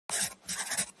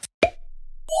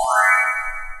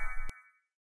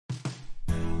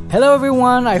Hello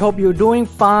everyone, I hope you're doing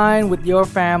fine with your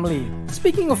family.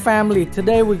 Speaking of family,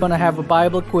 today we're gonna have a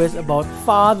Bible quiz about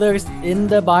fathers in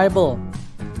the Bible.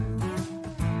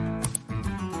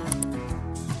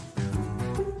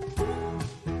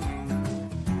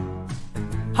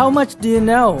 How much do you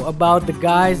know about the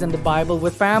guys in the Bible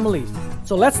with families?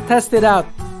 So let's test it out.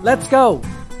 Let's go!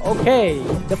 Okay,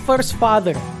 the first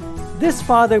father. This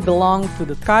father belonged to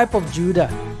the tribe of Judah.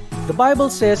 The Bible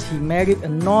says he married a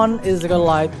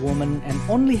non-Israelite woman and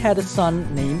only had a son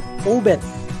named Obed.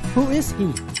 Who is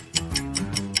he?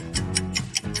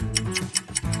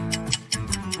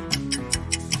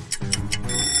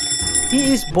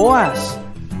 He is Boaz.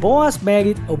 Boaz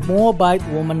married a Moabite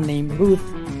woman named Ruth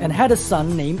and had a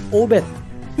son named Obed.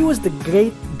 He was the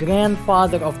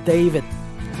great-grandfather of David.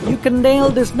 You can nail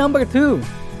this number too.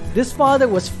 This father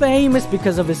was famous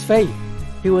because of his faith.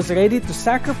 He was ready to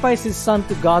sacrifice his son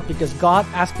to God because God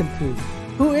asked him to.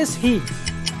 Who is he?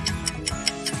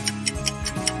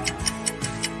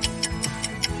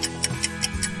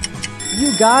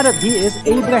 You got it, he is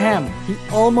Abraham. He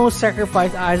almost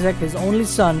sacrificed Isaac, his only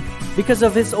son, because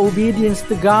of his obedience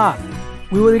to God.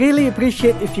 We would really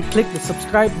appreciate if you click the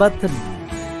subscribe button.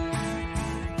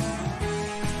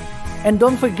 And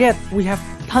don't forget, we have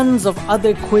tons of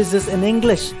other quizzes in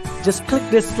English. Just click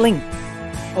this link.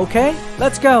 Okay,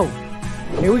 let's go.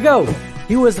 Here we go.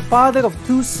 He was the father of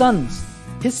 2 sons.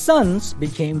 His sons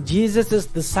became Jesus'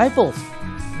 disciples.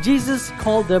 Jesus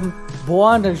called them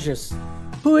Boanerges.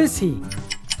 Who is he?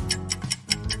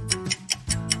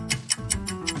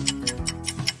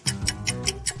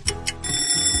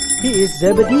 He is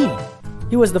Zebedee.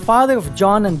 He was the father of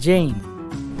John and Jane.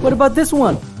 What about this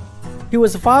one? He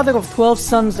was the father of 12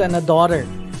 sons and a daughter.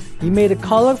 He made a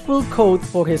colorful coat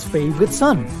for his favorite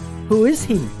son. Who is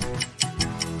he?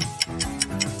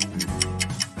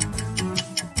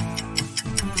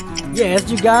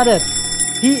 Yes, you got it.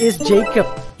 He is Jacob.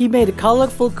 He made a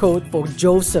colorful coat for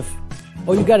Joseph.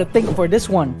 Oh, you gotta think for this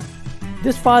one.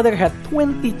 This father had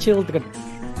 20 children.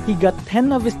 He got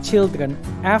 10 of his children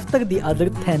after the other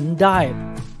 10 died.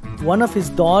 One of his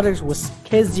daughters was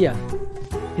Kezia.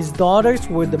 His daughters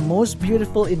were the most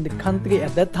beautiful in the country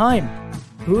at that time.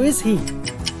 Who is he?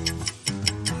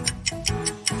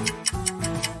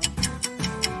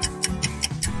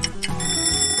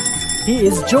 He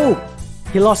is Job.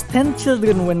 He lost 10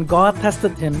 children when God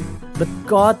tested him, but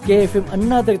God gave him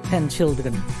another 10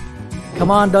 children. Come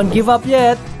on, don't give up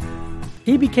yet.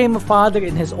 He became a father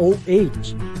in his old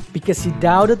age because he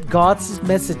doubted God's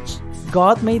message.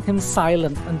 God made him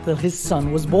silent until his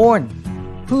son was born.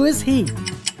 Who is he?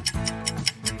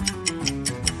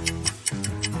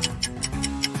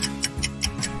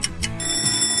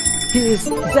 He is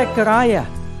Zechariah.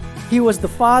 He was the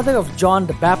father of John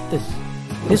the Baptist.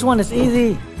 This one is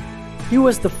easy. He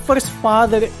was the first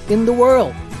father in the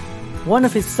world. One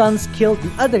of his sons killed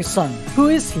the other son. Who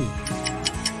is he?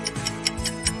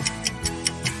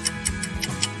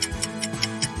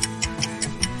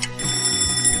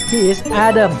 He is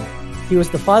Adam. He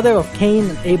was the father of Cain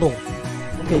and Abel.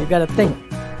 Okay, you gotta think.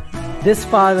 This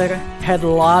father had a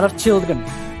lot of children.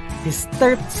 His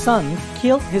 3rd son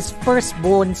killed his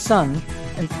firstborn son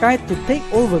and tried to take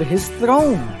over his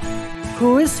throne.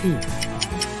 Who is he?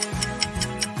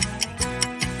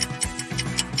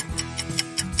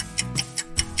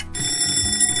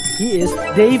 He is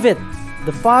David,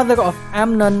 the father of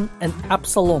Amnon and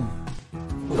Absalom.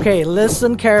 Okay,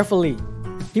 listen carefully.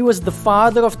 He was the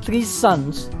father of 3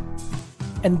 sons,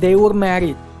 and they were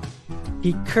married.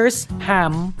 He cursed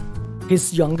Ham,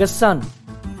 his youngest son.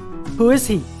 Who is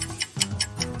he?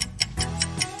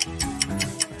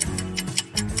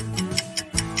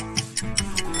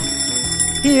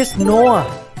 He is Noah.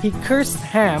 He cursed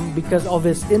Ham because of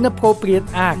his inappropriate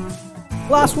act.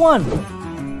 Last one.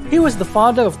 He was the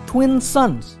father of twin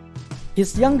sons.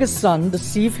 His youngest son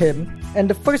deceived him, and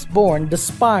the firstborn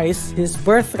despised his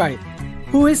birthright.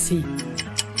 Who is he?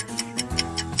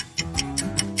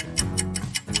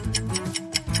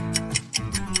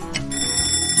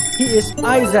 He is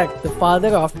Isaac, the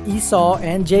father of Esau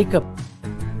and Jacob.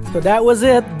 So that was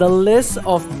it, the list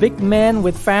of big men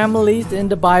with families in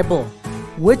the Bible.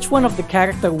 Which one of the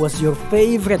characters was your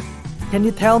favorite? Can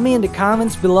you tell me in the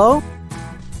comments below?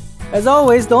 As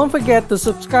always, don't forget to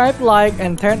subscribe, like,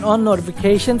 and turn on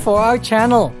notification for our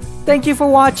channel. Thank you for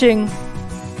watching.